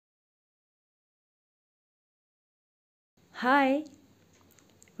Hi,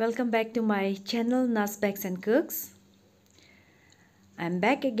 welcome back to my channel Nas Bakes and Cooks. I'm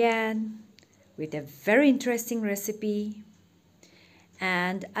back again with a very interesting recipe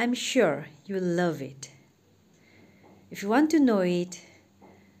and I'm sure you'll love it. If you want to know it,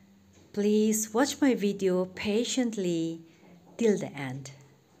 please watch my video patiently till the end.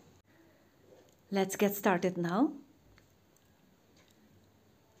 Let's get started now.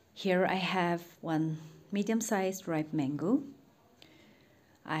 Here I have one medium-sized ripe mango.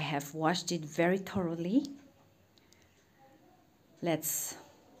 I have washed it very thoroughly. Let's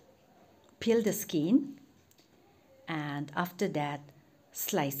peel the skin and after that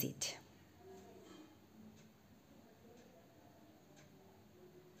slice it.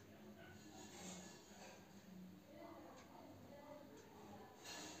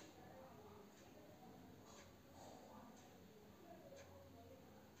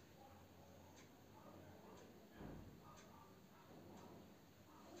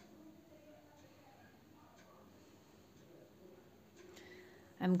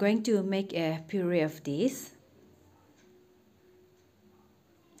 I'm going to make a puree of this.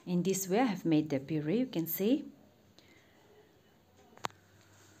 In this way I have made the puree, you can see.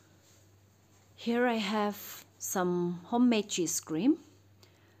 Here I have some homemade cheese cream.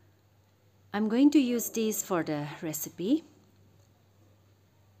 I'm going to use this for the recipe.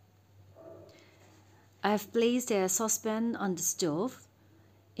 I have placed a saucepan on the stove.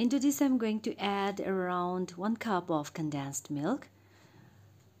 Into this I'm going to add around 1 cup of condensed milk.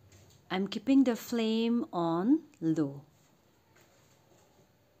 I'm keeping the flame on low.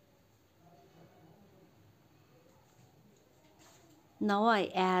 Now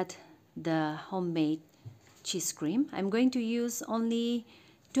I add the homemade cheese cream. I'm going to use only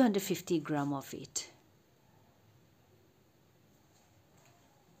 250 grams of it.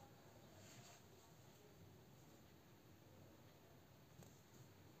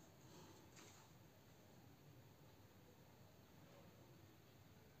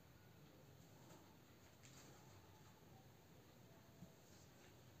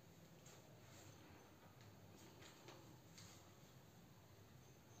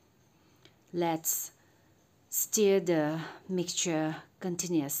 Let's stir the mixture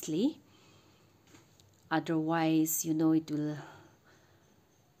continuously, otherwise it will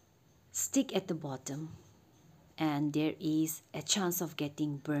stick at the bottom and there is a chance of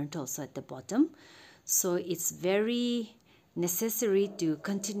getting burnt also at the bottom. So it's very necessary to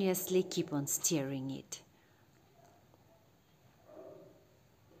continuously keep on stirring it.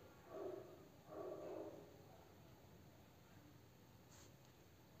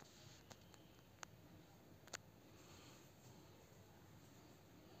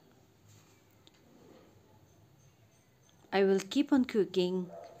 I will keep on cooking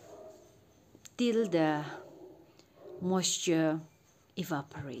till the moisture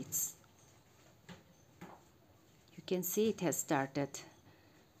evaporates. You can see it has started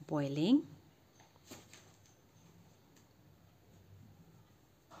boiling.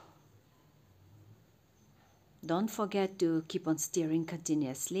 Don't forget to keep on stirring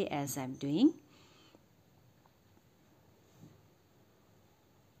continuously as I'm doing.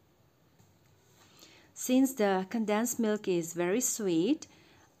 Since the condensed milk is very sweet,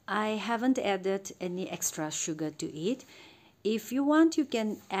 I haven't added any extra sugar to it. If you want, you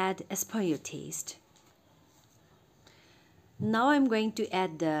can add as per your taste. Now I'm going to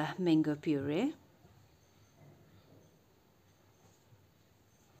add the mango puree.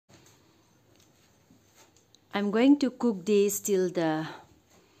 I'm going to cook this till the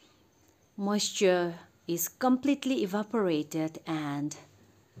moisture is completely evaporated and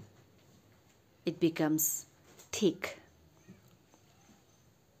it becomes thick.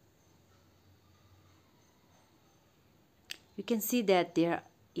 You can see that there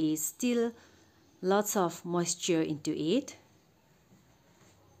is still lots of moisture into it.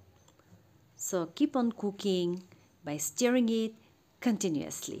 So keep on cooking by stirring it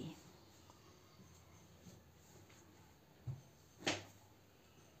continuously.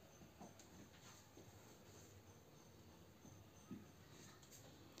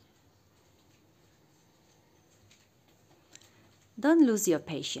 Don't lose your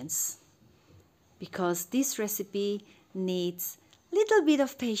patience because this recipe needs little bit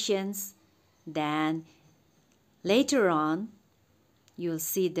of patience. Then later on you'll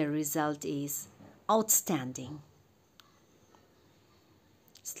see the result is outstanding.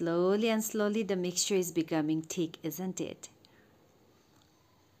 Slowly and slowly the mixture is becoming thick, isn't it?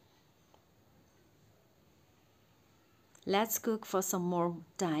 Let's cook for some more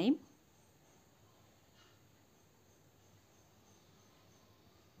time.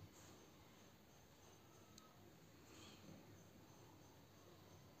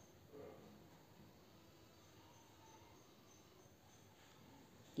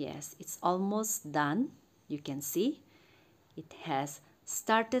 Yes, it's almost done. You can see it has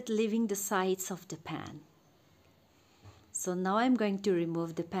started leaving the sides of the pan. So now I'm going to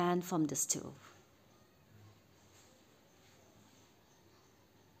remove the pan from the stove.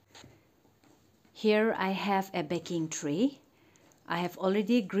 Here I have a baking tray. I have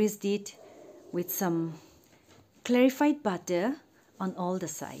already greased it with some clarified butter on all the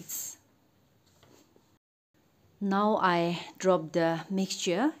sides. Now I drop the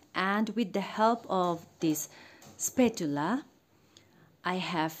mixture, and with the help of this spatula, I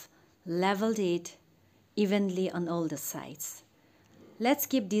have leveled it evenly on all the sides. Let's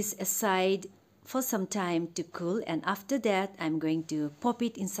keep this aside for some time to cool, and after that I'm going to pop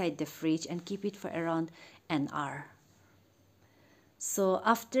it inside the fridge and keep it for around an hour. So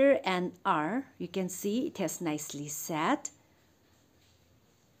after an hour, you can see it has nicely set.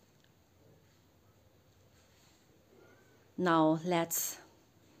 Now let's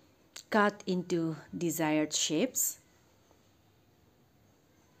cut into desired shapes.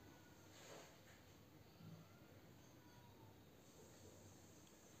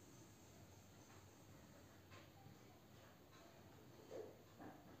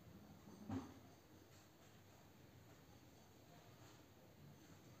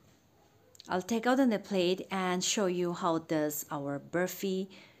 I'll take out on a plate and show you how does our Barfi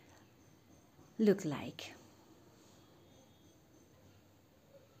look like.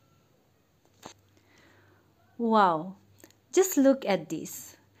 Wow, just look at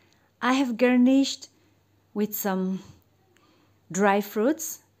this. I have garnished with some dry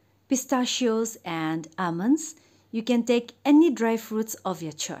fruits, pistachios and almonds. You can take any dry fruits of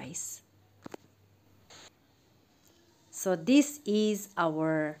your choice. So this is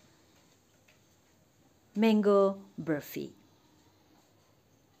our mango Barfi.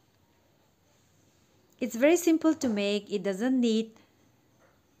 It's very simple to make. It doesn't need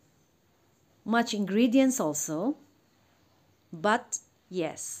much ingredients also, but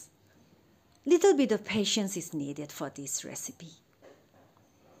yes, little bit of patience is needed for this recipe.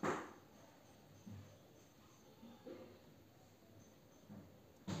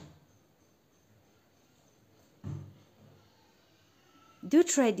 Do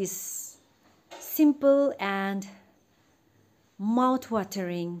try this simple and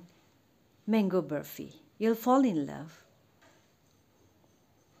mouth-watering mango Barfi. You'll fall in love.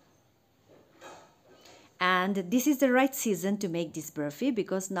 And this is the right season to make this Barfi,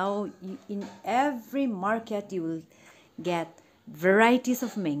 because now in every market you will get varieties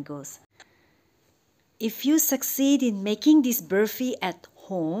of mangoes. If you succeed in making this Barfi at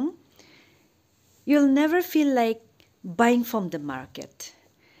home, you'll never feel like buying from the market.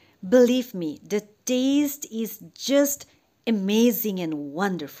 Believe me, the taste is just amazing and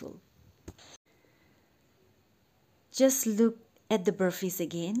wonderful. Just look at the Barfis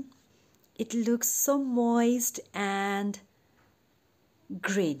again. It looks so moist and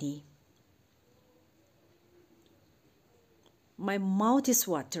grainy. My mouth is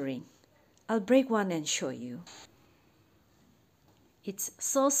watering. I'll break one and show you. It's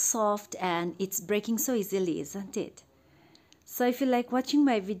so soft and it's breaking so easily, isn't it? So if you like watching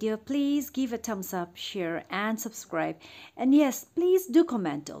my video, please give a thumbs up, share and subscribe. And yes, please do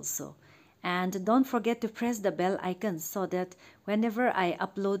comment also. And don't forget to press the bell icon so that whenever I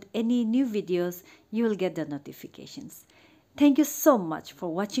upload any new videos, you will get the notifications. Thank you so much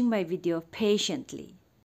for watching my video patiently.